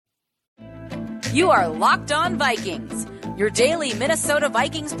You are Locked On Vikings, your daily Minnesota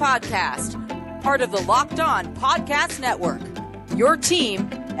Vikings podcast, part of the Locked On Podcast Network, your team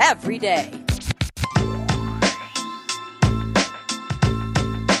every day.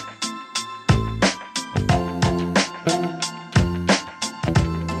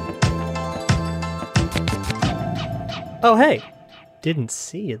 Oh, hey. Didn't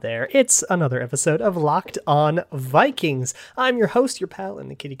see you there. It's another episode of Locked On Vikings. I'm your host, your pal, and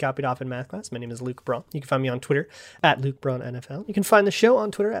the kid you copied off in math class. My name is Luke Braun. You can find me on Twitter at Luke Braun NFL. You can find the show on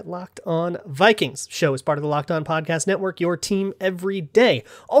Twitter at Locked On Vikings. The show is part of the Locked On Podcast Network, your team every day.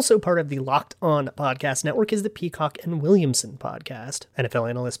 Also part of the Locked On Podcast Network is the Peacock and Williamson podcast. NFL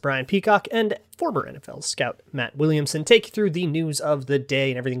analyst Brian Peacock and former NFL scout Matt Williamson take you through the news of the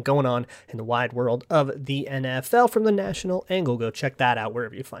day and everything going on in the wide world of the NFL from the national angle. Go check that out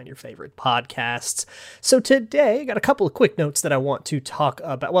wherever you find your favorite podcasts. So today, I got a couple of quick notes that I want to talk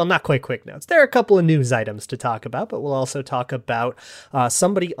about. Well, not quite quick notes. There are a couple of news items to talk about, but we'll also talk about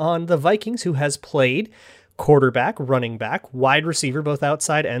somebody on the Vikings who has played quarterback, running back, wide receiver, both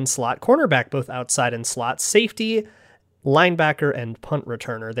outside and slot, cornerback, both outside and slot, safety, linebacker, and punt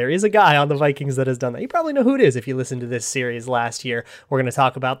returner. There is a guy on the Vikings that has done that. You probably know who it is if you listened to this series last year. We're going to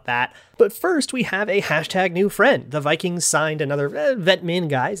talk about that. But first, we have a hashtag new friend. The Vikings signed another vet min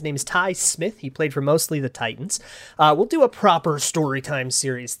guy. His name is Ty Smith. He played for mostly the Titans. We'll do a proper Storytime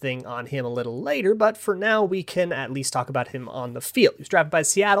series thing on him a little later, but for now, we can at least talk about him on the field. He was drafted by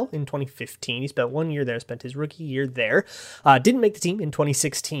Seattle in 2015. He spent 1 year there, spent his rookie year there. Didn't make the team in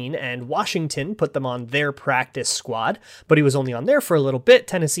 2016, and Washington put them on their practice squad, but he was only on there for a little bit.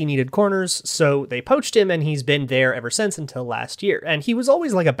 Tennessee needed corners, so they poached him, and he's been there ever since until last year. And he was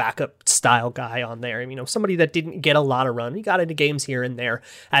always like a backup style guy on there. You know, somebody that didn't get a lot of run. He got into games here and there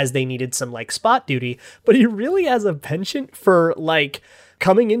as they needed some like spot duty, but he really has a penchant for like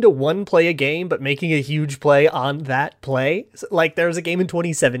coming into one play a game, but making a huge play on that play. Like there was a game in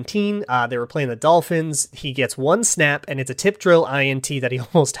 2017, they were playing the Dolphins. He gets one snap and it's a tip drill INT that he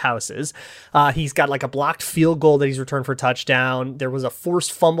almost houses. He's got like a blocked field goal that he's returned for a touchdown. There was a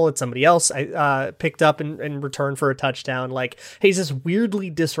forced fumble that somebody else picked up and returned for a touchdown. Like he's this weirdly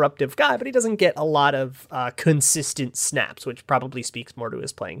disruptive guy, but he doesn't get a lot of consistent snaps, which probably speaks more to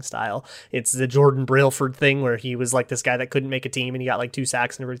his playing style. It's the Jordan Brailford thing where he was like this guy that couldn't make a team and he got like 2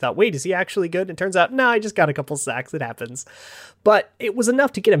 sacks and everybody thought, wait, is he actually good? And it turns out, no, he just got a couple sacks. It happens. But it was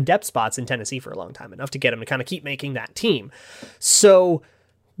enough to get him depth spots in Tennessee for a long time, enough to get him to kind of keep making that team. So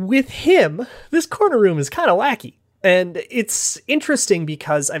with him, this corner room is kind of wacky. And it's interesting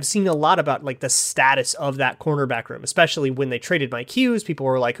because I've seen a lot about like the status of that cornerback room, especially when they traded Mike Hughes. People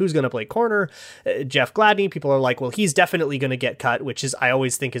were like, who's going to play corner? Jeff Gladney. People are like, well, he's definitely going to get cut, which is I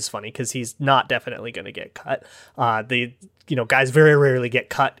always think is funny because he's not definitely going to get cut. Guys very rarely get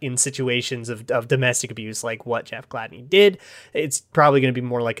cut in situations of domestic abuse like what Jeff Gladney did. It's probably going to be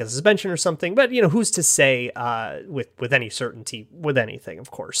more like a suspension or something. But, who's to say with any certainty with anything, of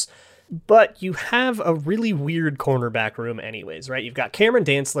course. But you have a really weird cornerback room anyways, right? You've got Cameron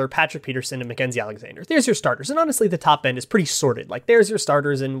Dantzler, Patrick Peterson, and Mackenzie Alexander. There's your starters. And honestly, the top end is pretty sorted. Like, there's your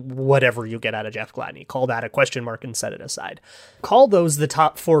starters and whatever you get out of Jeff Gladney. Call that a question mark and set it aside. Call those the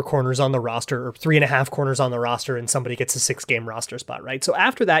top 4 corners on the roster, or 3.5 corners on the roster, and somebody gets a 6-game roster spot, right? So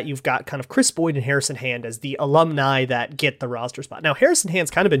after that, you've got kind of Chris Boyd and Harrison Hand as the alumni that get the roster spot. Now, Harrison Hand's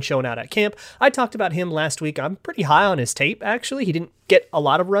kind of been shown out at camp. I talked about him last week. I'm pretty high on his tape, actually. He didn't get a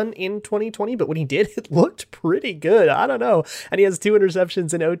lot of run in 2020, but when he did, it looked pretty good. I don't know. And he has 2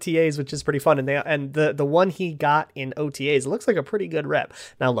 interceptions in OTAs, which is pretty fun. And the one he got in OTAs looks like a pretty good rep.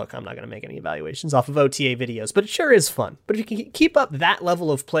 Now, look, I'm not going to make any evaluations off of OTA videos, but it sure is fun. But if you can keep up that level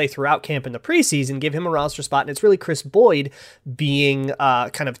of play throughout camp in the preseason, give him a roster spot, and it's really Chris Boyd being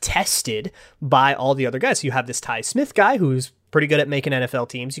kind of tested by all the other guys. So you have this Ty Smith guy who's pretty good at making NFL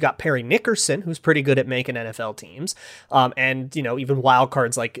teams. You got Perry Nickerson, who's pretty good at making NFL teams. And, even wild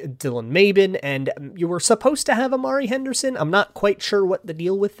cards like Dylan Mabin. And you were supposed to have Amari Henderson. I'm not quite sure what the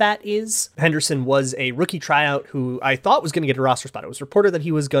deal with that is. Henderson was a rookie tryout who I thought was going to get a roster spot. It was reported that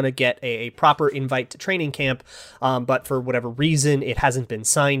he was going to get a proper invite to training camp. But for whatever reason, it hasn't been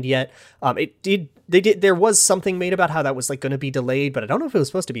signed yet. There was something made about how that was like going to be delayed, but I don't know if it was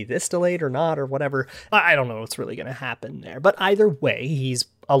supposed to be this delayed or not or whatever. I don't know what's really going to happen there, but either way, he's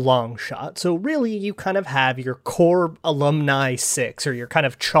a long shot. So really you kind of have your core alumni 6 or your kind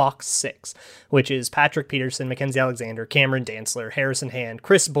of chalk 6, which is Patrick Peterson, Mackenzie Alexander, Cameron Dantzler, Harrison Hand,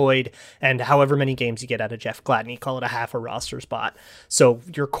 Chris Boyd, and however many games you get out of Jeff Gladney, call it a half a roster spot. So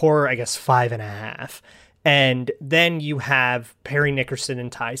your core, I guess 5.5. And then you have Perry Nickerson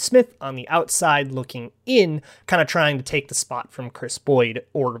and Ty Smith on the outside looking in, kind of trying to take the spot from Chris Boyd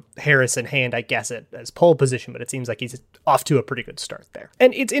or Harrison Hand, I guess, as pole position, but it seems like he's off to a pretty good start there.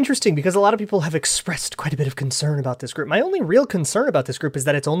 And it's interesting because a lot of people have expressed quite a bit of concern about this group. My only real concern about this group is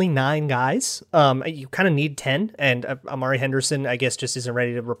that it's only 9 guys. You kind of need 10, and Amari Henderson, I guess, just isn't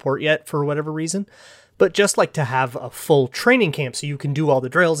ready to report yet for whatever reason. But just like to have a full training camp so you can do all the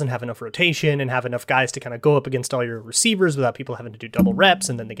drills and have enough rotation and have enough guys to kind of go up against all your receivers without people having to do double reps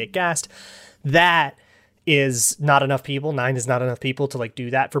and then they get gassed. That is not enough people. 9 is not enough people to like do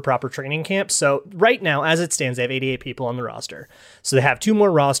that for proper training camp. So right now, as it stands, they have 88 people on the roster. So they have 2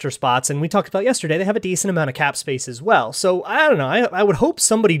 more roster spots. And we talked about yesterday, they have a decent amount of cap space as well. So I don't know. I would hope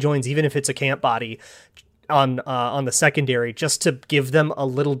somebody joins, even if it's a camp body, on the secondary, just to give them a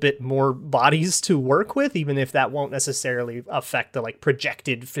little bit more bodies to work with, even if that won't necessarily affect the like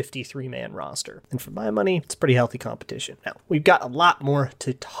projected 53-man roster. And for my money, it's pretty healthy competition. Now, we've got a lot more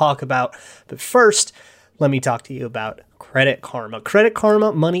to talk about, but first, let me talk to you about Credit Karma. Credit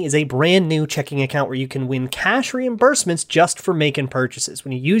Karma Money is a brand new checking account where you can win cash reimbursements just for making purchases.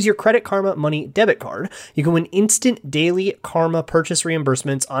 When you use your Credit Karma Money debit card, you can win instant daily Karma purchase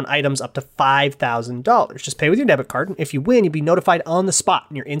reimbursements on items up to $5,000. Just pay with your debit card, and if you win, you'll be notified on the spot,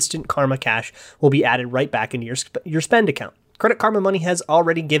 and your instant Karma cash will be added right back into your spend account. Credit Karma Money has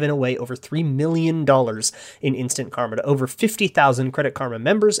already given away over $3 million in instant karma to over 50,000 Credit Karma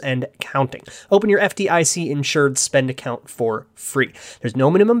members and counting. Open your FDIC-insured spend account for free. There's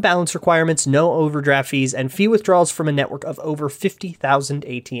no minimum balance requirements, no overdraft fees, and fee withdrawals from a network of over 50,000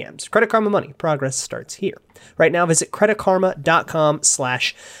 ATMs. Credit Karma Money. Progress starts here. Right now, visit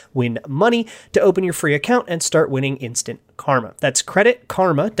creditkarma.com/winmoney to open your free account and start winning instant karma. That's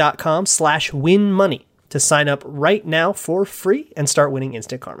creditkarma.com/winmoney. to sign up right now for free and start winning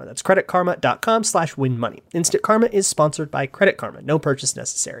instant karma. That's creditkarma.com/winmoney. Instant Karma is sponsored by Credit Karma. No purchase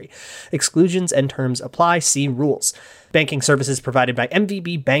necessary. Exclusions and terms apply. See rules. Banking services provided by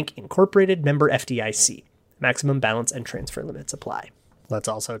MVB Bank Incorporated, member FDIC. Maximum balance and transfer limits apply. Let's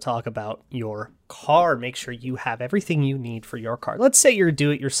also talk about your car. Make sure you have everything you need for your car. Let's say you're a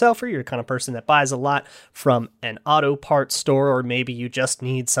do-it-yourselfer, you're the kind of person that buys a lot from an auto parts store, or maybe you just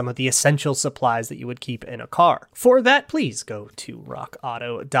need some of the essential supplies that you would keep in a car. For that, please go to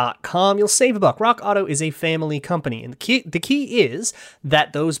rockauto.com. You'll save $1. Rock Auto is a family company, and the key is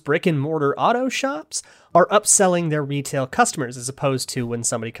that those brick and mortar auto shops are upselling their retail customers as opposed to when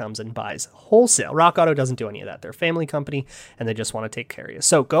somebody comes and buys wholesale. Rock Auto doesn't do any of that. They're a family company and they just want to take care of you.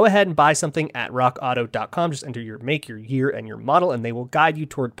 So go ahead and buy something at rockauto.com. Just enter your make, your year, and your model, and they will guide you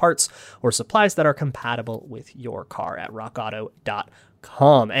toward parts or supplies that are compatible with your car at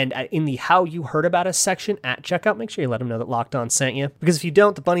rockauto.com. And in the How You Heard About Us section at checkout, make sure you let them know that Locked On sent you, because if you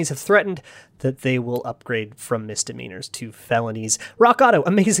don't, the bunnies have threatened that they will upgrade from misdemeanors to felonies. Rock Auto,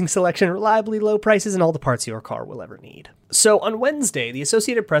 amazing selection, reliably low prices, and all the parts your car will ever need. So on Wednesday, the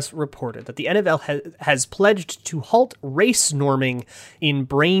Associated Press reported that the NFL has pledged to halt race norming in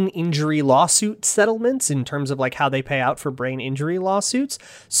brain injury lawsuit settlements in terms of like how they pay out for brain injury lawsuits.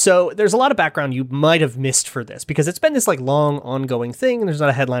 So there's a lot of background you might have missed for this because it's been this like long ongoing thing and there's not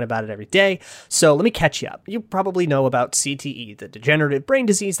a headline about it every day. So let me catch you up. You probably know about CTE, the degenerative brain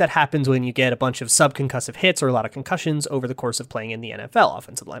disease that happens when you get a bunch of subconcussive hits or a lot of concussions over the course of playing in the NFL.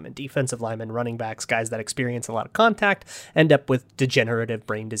 Offensive linemen, defensive linemen, running backs, guys that experience a lot of contact end up with degenerative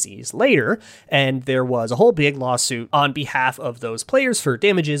brain disease later. And there was a whole big lawsuit on behalf of those players for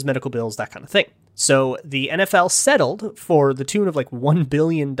damages, medical bills, that kind of thing. So the NFL settled for the tune of like $1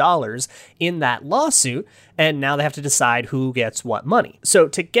 billion in that lawsuit, and now they have to decide who gets what money. So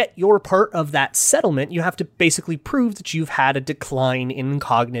to get your part of that settlement, you have to basically prove that you've had a decline in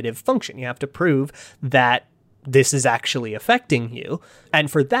cognitive function. You have to prove that this is actually affecting you.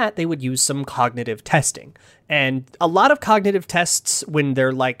 And for that, they would use some cognitive testing. And a lot of cognitive tests, when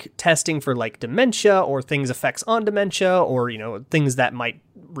they're like testing for like dementia or things effects on dementia or, you know, things that might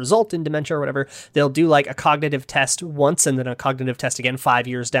result in dementia or whatever, they'll do like a cognitive test once and then a cognitive test again 5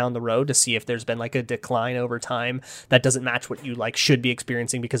 years down the road to see if there's been like a decline over time that doesn't match what you like should be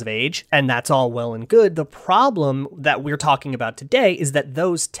experiencing because of age. And that's all well and good. The problem that we're talking about today is that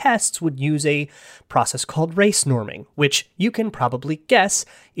those tests would use a process called race norming, which you can probably guess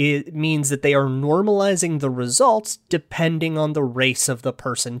it means that they are normalizing the results depending on the race of the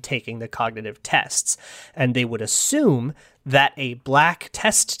person taking the cognitive tests. And they would assume that a black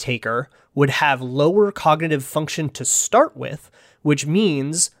test taker would have lower cognitive function to start with, which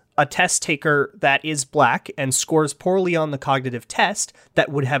means a test taker that is black and scores poorly on the cognitive test that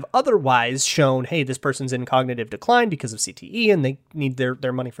would have otherwise shown, hey, this person's in cognitive decline because of CTE and they need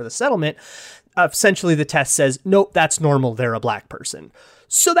their money for the settlement, essentially the test says, nope, that's normal, they're a black person.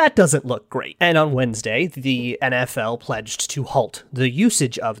 So that doesn't look great. And on Wednesday, the NFL pledged to halt the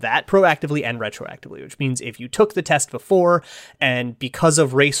usage of that proactively and retroactively, which means if you took the test before and because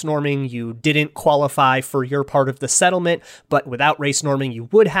of race norming, you didn't qualify for your part of the settlement, but without race norming, you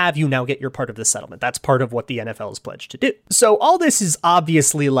would have, you now get your part of the settlement. That's part of what the NFL is pledged to do. So all this is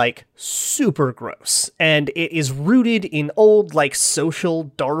obviously like super gross, and it is rooted in old like social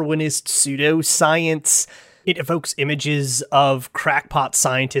Darwinist pseudoscience. It evokes images of crackpot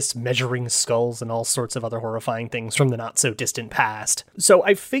scientists measuring skulls and all sorts of other horrifying things from the not-so-distant past. So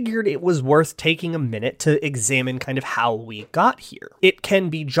I figured it was worth taking a minute to examine kind of how we got here. It can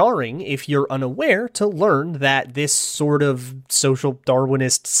be jarring if you're unaware to learn that this sort of social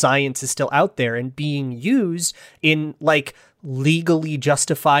Darwinist science is still out there and being used in, like, legally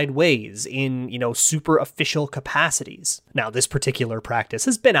justified ways in, super official capacities. Now, this particular practice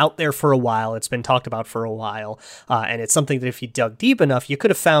has been out there for a while. It's been talked about for a while. And it's something that if you dug deep enough, you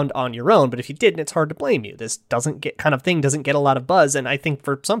could have found on your own. But if you didn't, it's hard to blame you. This doesn't get a lot of buzz. And I think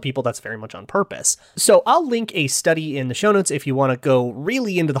for some people, that's very much on purpose. So I'll link a study in the show notes. If you want to go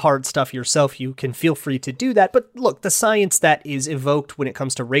really into the hard stuff yourself, you can feel free to do that. But look, the science that is evoked when it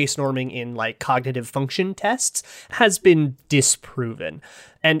comes to race norming in like cognitive function tests has been disproven.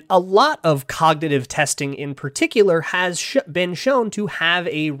 And a lot of cognitive testing in particular has been shown to have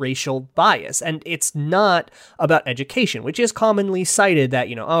a racial bias. And it's not about education, which is commonly cited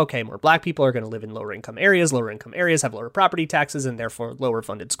that, okay, more black people are going to live in lower income areas have lower property taxes and therefore lower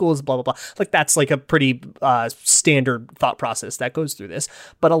funded schools, blah, blah, blah. Like that's like a pretty standard thought process that goes through this.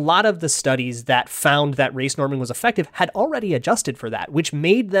 But a lot of the studies that found that race norming was effective had already adjusted for that, which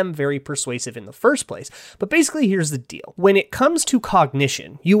made them very persuasive in the first place. But basically, here's the deal. When it comes to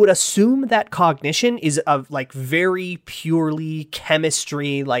cognition, you would assume that cognition is a like very purely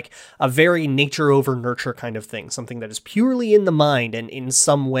chemistry, like a very nature over nurture kind of thing, something that is purely in the mind and in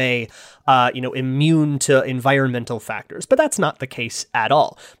some way, immune to environmental factors. But that's not the case at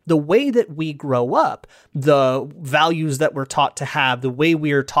all. The way that we grow up, the values that we're taught to have, the way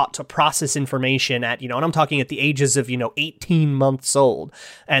we are taught to process information at, and I'm talking at the ages of, 18 months old,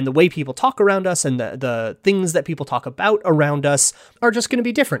 and the way people talk around us and the things that people talk about around us are just going to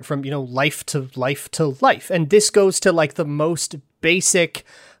be different from, life to life to life. And this goes to like the most basic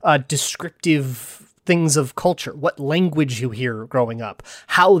descriptive things of culture, what language you hear growing up,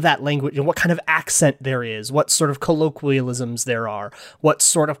 how that language and what kind of accent there is, what sort of colloquialisms there are, what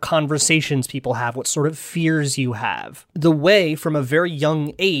sort of conversations people have, what sort of fears you have. The way from a very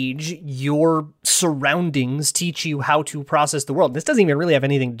young age, your surroundings teach you how to process the world. This doesn't even really have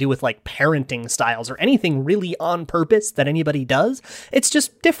anything to do with like parenting styles or anything really on purpose that anybody does. It's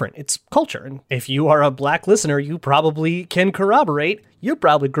just different. It's culture. And if you are a black listener, you probably can corroborate. You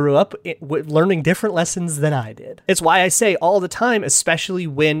probably grew up learning different lessons than I did. It's why I say all the time, especially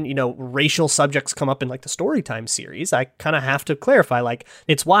when, racial subjects come up in like the Storytime series, I kind of have to clarify, like,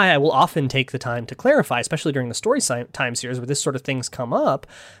 it's why I will often take the time to clarify, especially during the Storytime series where this sort of things come up.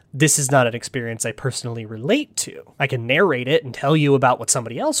 This is not an experience I personally relate to. I can narrate it and tell you about what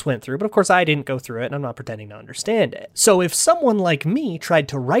somebody else went through, but of course I didn't go through it and I'm not pretending to understand it. So if someone like me tried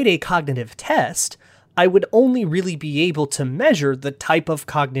to write a cognitive test, I would only really be able to measure the type of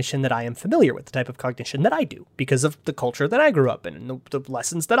cognition that I am familiar with, the type of cognition that I do, because of the culture that I grew up in and the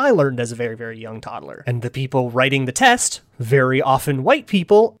lessons that I learned as a very, very young toddler. And the people writing the test, very often white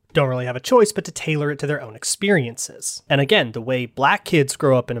people, don't really have a choice but to tailor it to their own experiences. And again, the way black kids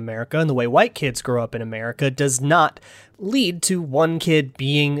grow up in America and the way white kids grow up in America does not lead to one kid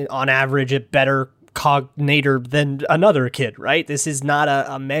being, on average, a better cognator than another kid, right? This is not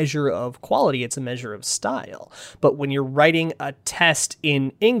a measure of quality, it's a measure of style. But when you're writing a test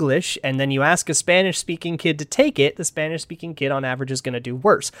in English and then you ask a Spanish-speaking kid to take it, the Spanish-speaking kid on average is going to do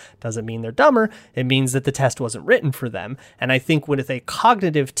worse. Doesn't mean they're dumber, it means that the test wasn't written for them. And I think with a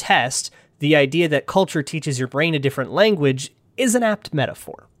cognitive test, the idea that culture teaches your brain a different language is an apt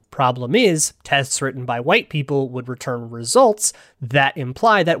metaphor. Problem is, tests written by white people would return results that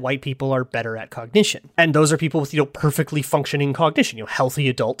imply that white people are better at cognition. And those are people with, perfectly functioning cognition, healthy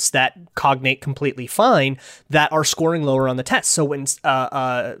adults that cognate completely fine that are scoring lower on the test. So when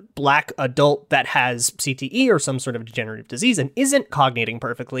a black adult that has CTE or some sort of degenerative disease and isn't cognating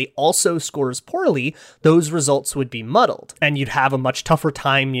perfectly also scores poorly, those results would be muddled. And you'd have a much tougher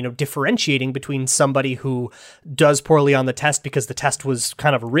time, differentiating between somebody who does poorly on the test because the test was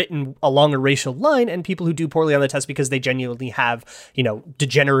kind of rigged written along a racial line, and people who do poorly on the test because they genuinely have,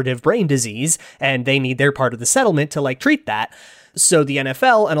 degenerative brain disease and they need their part of the settlement to treat that. So the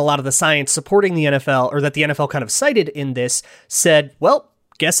NFL and a lot of the science supporting the NFL, or that the NFL kind of cited in this, said, well,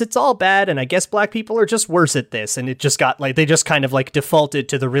 guess it's all bad, and I guess black people are just worse at this, and it just got they just kind of defaulted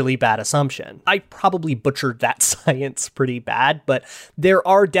to the really bad assumption. I probably butchered that science pretty bad, but there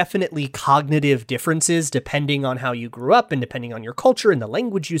are definitely cognitive differences depending on how you grew up and depending on your culture and the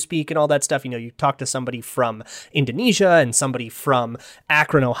language you speak and all that stuff. You talk to somebody from Indonesia and somebody from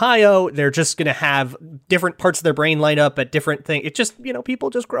Akron, Ohio, they're just going to have different parts of their brain light up at different things. It just, people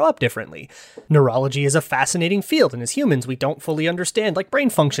just grow up differently. Neurology is a fascinating field, and as humans, we don't fully understand brain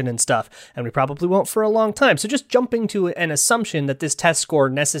function and stuff, and we probably won't for a long time. So just jumping to an assumption that this test score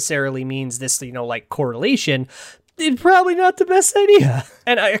necessarily means this, correlation, it's probably not the best idea.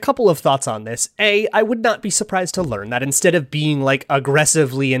 And a couple of thoughts on this. A, I would not be surprised to learn that instead of being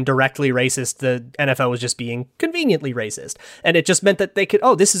aggressively and directly racist, the NFL was just being conveniently racist. And it just meant that they could,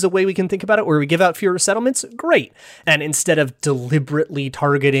 this is a way we can think about it where we give out fewer settlements. Great. And instead of deliberately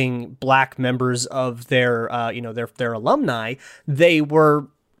targeting black members of their alumni, they were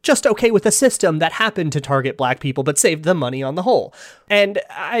just okay with a system that happened to target black people, but saved them money on the whole. And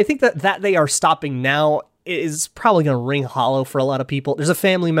I think that they are stopping now is probably going to ring hollow for a lot of people. There's a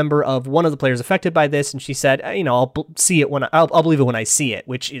family member of one of the players affected by this, and she said, I'll see it when I'll believe it when I see it,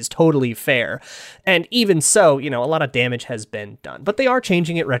 which is totally fair. And even so, a lot of damage has been done, but they are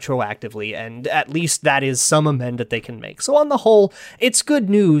changing it retroactively, and at least that is some amend that they can make. So on the whole, it's good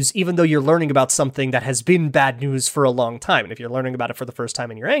news, even though you're learning about something that has been bad news for a long time. And if you're learning about it for the first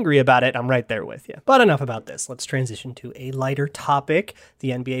time and you're angry about it, I'm right there with you. But enough about this. Let's transition to a lighter topic. The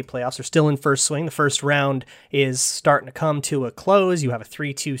NBA playoffs are still in first swing. The first round is starting to come to a close. You have a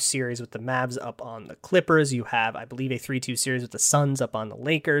 3-2 series with the Mavs up on the Clippers. You have, I believe, a 3-2 series with the Suns up on the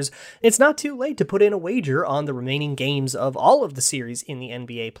Lakers. It's not too late to put in a wager on the remaining games of all of the series in the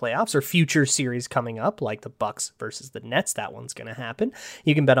NBA playoffs or future series coming up, like the Bucks versus the Nets. That one's going to happen.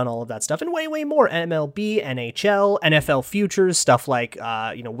 You can bet on all of that stuff and way, way more. MLB, NHL, NFL futures, stuff like,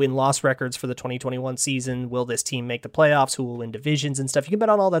 win-loss records for the 2021 season. Will this team make the playoffs? Who will win divisions and stuff? You can bet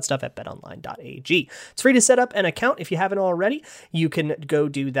on all that stuff at betonline.ag. It's free to set up an account if you haven't already. You can go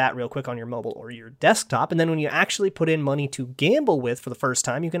do that real quick on your mobile or your desktop. And then when you actually put in money to gamble with for the first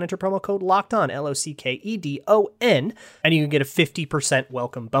time, you can enter promo code LOCKEDON, LOCKEDON, and you can get a 50%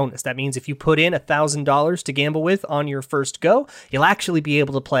 welcome bonus. That means if you put in $1,000 to gamble with on your first go, you'll actually be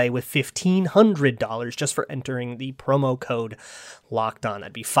able to play with $1,500 just for entering the promo code LOCKEDON.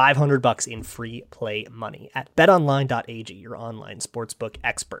 That'd be $500 in free play money at betonline.ag, your online sportsbook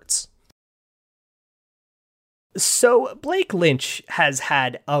experts. So Blake Lynch has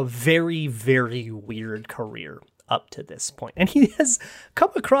had a very, very weird career up to this point, and he has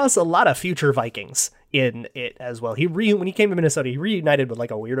come across a lot of future Vikings in it as well. When he came to Minnesota, he reunited with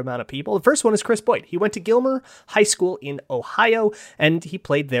a weird amount of people. The first one is Chris Boyd. He went to Gilmer High School in Ohio, and he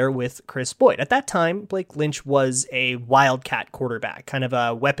played there with Chris Boyd. At that time, Blake Lynch was a wildcat quarterback, kind of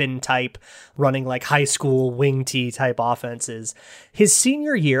a weapon type, running high school wing tee type offenses. His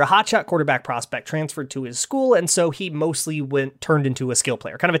senior year, a hotshot quarterback prospect transferred to his school, and so he mostly turned into a skill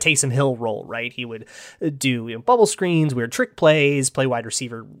player, kind of a Taysom Hill role, right? He would do bubble screens, weird trick plays, play wide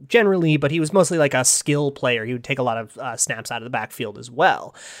receiver generally, but he was mostly a skill player. He would take a lot of snaps out of the backfield as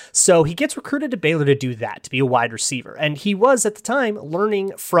well. So he gets recruited to Baylor to do that, to be a wide receiver. And he was at the time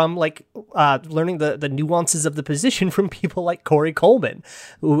learning from learning the nuances of the position from people like Corey Coleman,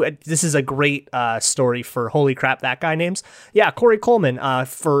 who this is a great story for holy crap, that guy names. Yeah, Corey Coleman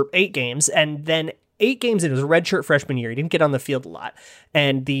for 8 games, and then 8 games in, it was a redshirt freshman year. He didn't get on the field a lot,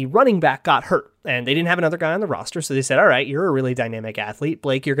 and the running back got hurt, and they didn't have another guy on the roster, so they said, all right, you're a really dynamic athlete.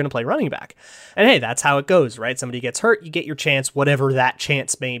 Blake, you're going to play running back. And hey, that's how it goes, right? Somebody gets hurt, you get your chance, whatever that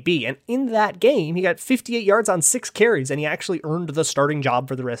chance may be. And in that game, he got 58 yards on 6 carries, and he actually earned the starting job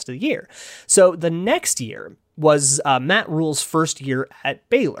for the rest of the year. So the next year was Matt Rule's first year at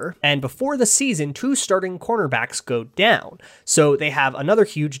Baylor, and before the season, 2 starting cornerbacks go down. So they have another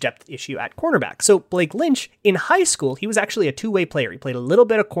huge depth issue at cornerback. So Blake Lynch, in high school, he was actually a two-way player. He played a little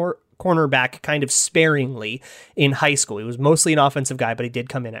bit of cornerback kind of sparingly in high school. He was mostly an offensive guy, but he did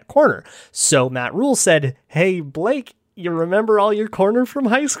come in at corner. So Matt Rule said, hey, Blake, you remember all your corner from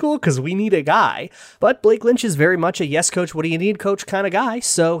high school? Because we need a guy. But Blake Lynch is very much a yes, coach, what do you need, coach kind of guy.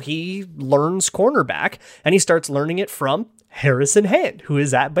 So he learns cornerback, and he starts learning it from Harrison Hand, who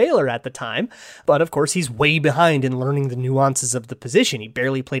is at Baylor at the time. But of course, he's way behind in learning the nuances of the position. He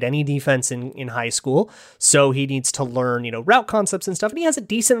barely played any defense in high school, so he needs to learn, route concepts and stuff. And he has a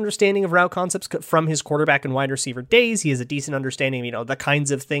decent understanding of route concepts from his quarterback and wide receiver days. He has a decent understanding of, the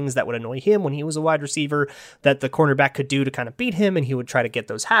kinds of things that would annoy him when he was a wide receiver that the cornerback could do to kind of beat him, and he would try to get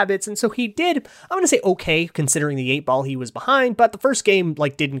those habits. And so he did, I'm going to say okay, considering the 8-ball he was behind, but the first game,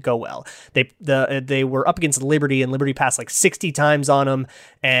 didn't go well. They were up against Liberty, and Liberty passed 60 times on him,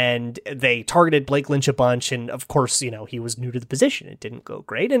 and they targeted Blake Lynch a bunch, and of course, he was new to the position. It didn't go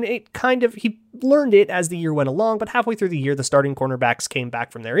great, and he learned it as the year went along, but halfway through the year, the starting cornerbacks came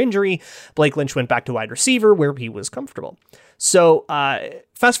back from their injury. Blake Lynch went back to wide receiver, where he was comfortable. So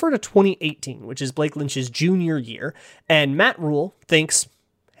fast forward to 2018, which is Blake Lynch's junior year, and Matt Rule thinks,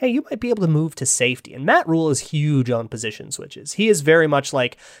 hey, you might be able to move to safety. And Matt Rule is huge on position switches. He is very much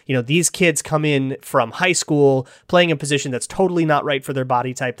these kids come in from high school playing a position that's totally not right for their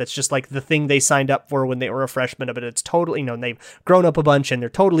body type. That's just the thing they signed up for when they were a freshman, but it's totally, and they've grown up a bunch and they're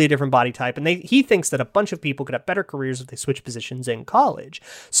totally a different body type. And he thinks that a bunch of people could have better careers if they switch positions in college.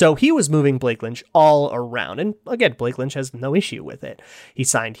 So he was moving Blake Lynch all around. And again, Blake Lynch has no issue with it. He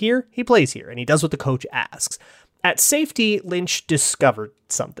signed here, he plays here, and he does what the coach asks. At safety, Lynch discovered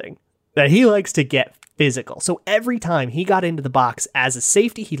something, that he likes to get physical. So every time he got into the box as a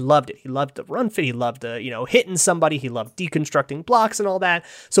safety, he loved it. He loved the run fit. He loved the, hitting somebody. He loved deconstructing blocks and all that.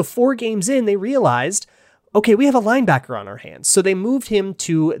 So 4 games in, they realized, okay, we have a linebacker on our hands. So they moved him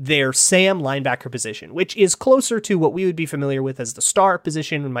to their Sam linebacker position, which is closer to what we would be familiar with as the star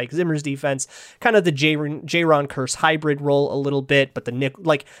position in Mike Zimmer's defense, kind of the Jaron Kearse hybrid role a little bit, but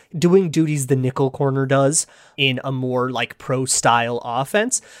the doing duties the nickel corner does in a more pro style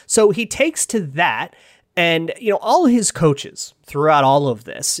offense. So he takes to that. And, all his coaches throughout all of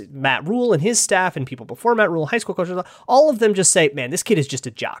this, Matt Rule and his staff and people before Matt Rule, high school coaches, all of them just say, man, this kid is just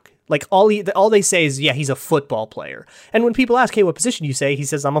a jock. All they say is, yeah, he's a football player. And when people ask, hey, what position do you say? He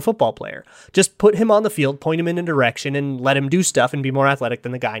says, I'm a football player. Just put him on the field, point him in a direction, and let him do stuff and be more athletic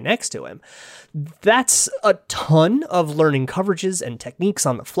than the guy next to him. That's a ton of learning coverages and techniques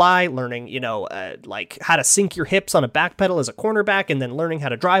on the fly, learning, how to sink your hips on a back pedal as a cornerback, and then learning how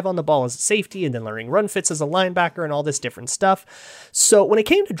to drive on the ball as a safety, and then learning run fits as a linebacker and all this different stuff. So when it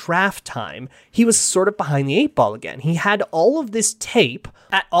came to draft time, he was sort of behind the 8-ball again. He had all of this tape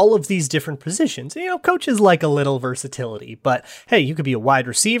at all of these different positions. Coaches like a little versatility, but hey, you could be a wide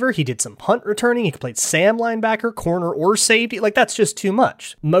receiver. He did some punt returning. He could play Sam linebacker, corner, or safety. That's just too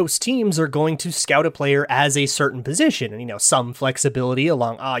much. Most teams are going to scout a player as a certain position, and some flexibility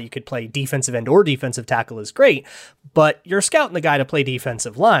along, you could play defensive end or defensive tackle is great, but you're scouting the guy to play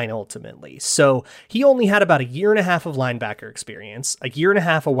defensive line ultimately. So he only had about 1.5 years of linebacker experience, 1.5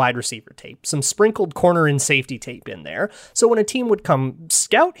 years of wide receiver tape, some sprinkled corner and safety tape in there. So when a team would come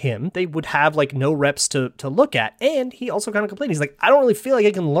scout him, they would have no reps to look at. And he also kind of complained. He's like, I don't really feel like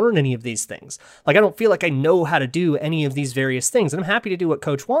I can learn any of these things. I don't feel like I know how to do any of these various things. And I'm happy to do what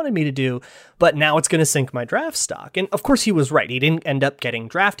coach wanted me to do, but now it's going to sink my draft stock. And of course he was right. He didn't end up getting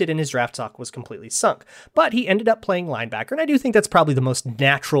drafted and his draft stock was completely sunk, but he ended up playing linebacker. And I do think that's probably the most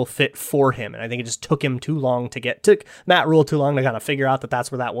natural fit for him. And I think it just took Matt Rule too long to kind of figure out that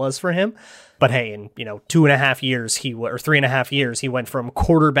that's where that was for him. But hey, in 2.5 years, 3.5 years, he went from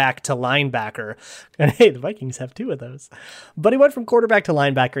quarterback to linebacker. And hey, the Vikings have 2 of those. But he went from quarterback to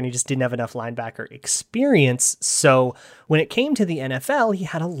linebacker, and he just didn't have enough linebacker experience. So when it came to the NFL, he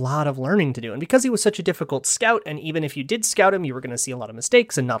had a lot of learning to do. And because he was such a difficult scout, and even if you did scout him, you were going to see a lot of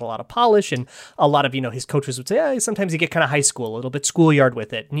mistakes and not a lot of polish. And a lot of, his coaches would say, sometimes you get kind of high school, a little bit schoolyard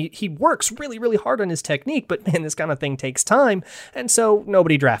with it. And he works really, really hard on his technique, but man, this kind of thing takes time. And so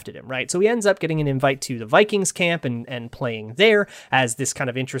nobody drafted him, right? So he ends up getting an invite to the Vikings camp and playing there as this kind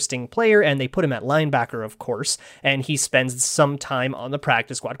of interesting player. And they put him at linebacker, of course, and he spends some time on the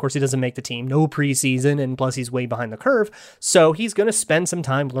practice squad. Of course, he doesn't make the team, no preseason, and plus he's way behind the curve. So he's going to spend some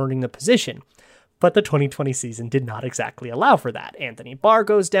time learning the position. But the 2020 season did not exactly allow for that. Anthony Barr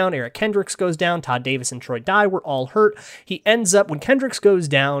goes down, Eric Kendricks goes down, Todd Davis and Troy Dye were all hurt. He ends up, when Kendricks goes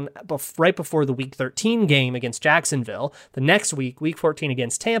down right before the Week 13 game against Jacksonville, the next week, Week 14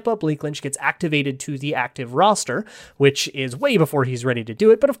 against Tampa, Blake Lynch gets activated to the active roster, which is way before he's ready to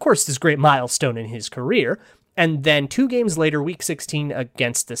do it, but of course this great milestone in his career. And then 2 games later, Week 16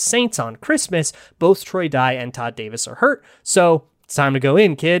 against the Saints on Christmas, both Troy Dye and Todd Davis are hurt. So it's time to go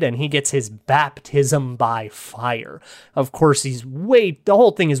in, kid, and he gets his baptism by fire. Of course, the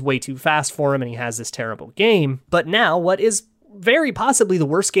whole thing is way too fast for him, and he has this terrible game. But now, what is very possibly the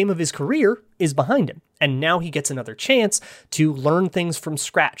worst game of his career is behind him. And now he gets another chance to learn things from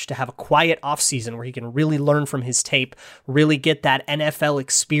scratch, to have a quiet offseason where he can really learn from his tape, really get that NFL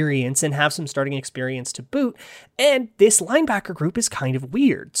experience and have some starting experience to boot. And this linebacker group is kind of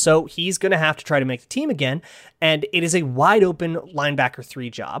weird. So he's going to have to try to make the team again. And it is a wide open linebacker 3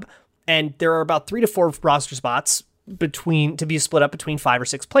 job. And there are about 3 to 4 roster spots to be split up between 5 or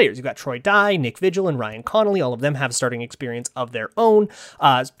 6 players. You've got Troy Dye, Nick Vigil, and Ryan Connolly. All of them have starting experience of their own.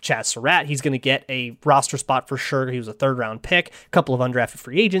 Chaz Surratt, he's going to get a roster spot for sure. He was a 3rd-round pick. A couple of undrafted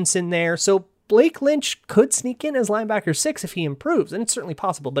free agents in there. So Blake Lynch could sneak in as linebacker 6 if he improves, and it's certainly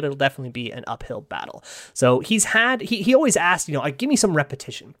possible, but it'll definitely be an uphill battle. So he always asked, give me some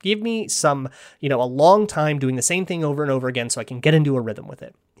repetition. Give me some, a long time doing the same thing over and over again so I can get into a rhythm with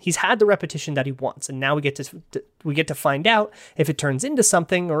it. He's had the repetition that he wants, and now we get to find out if it turns into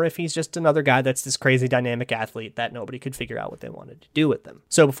something or if he's just another guy that's this crazy dynamic athlete that nobody could figure out what they wanted to do with them.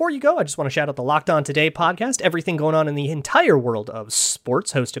 So before you go, I just want to shout out the Locked On Today podcast, everything going on in the entire world of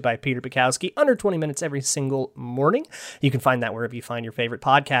sports, hosted by Peter Bukowski, under 20 minutes every single morning. You can find that wherever you find your favorite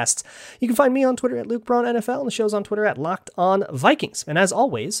podcasts. You can find me on Twitter at Luke Braun NFL, and the show's on Twitter at Locked On Vikings. And as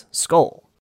always, Skol.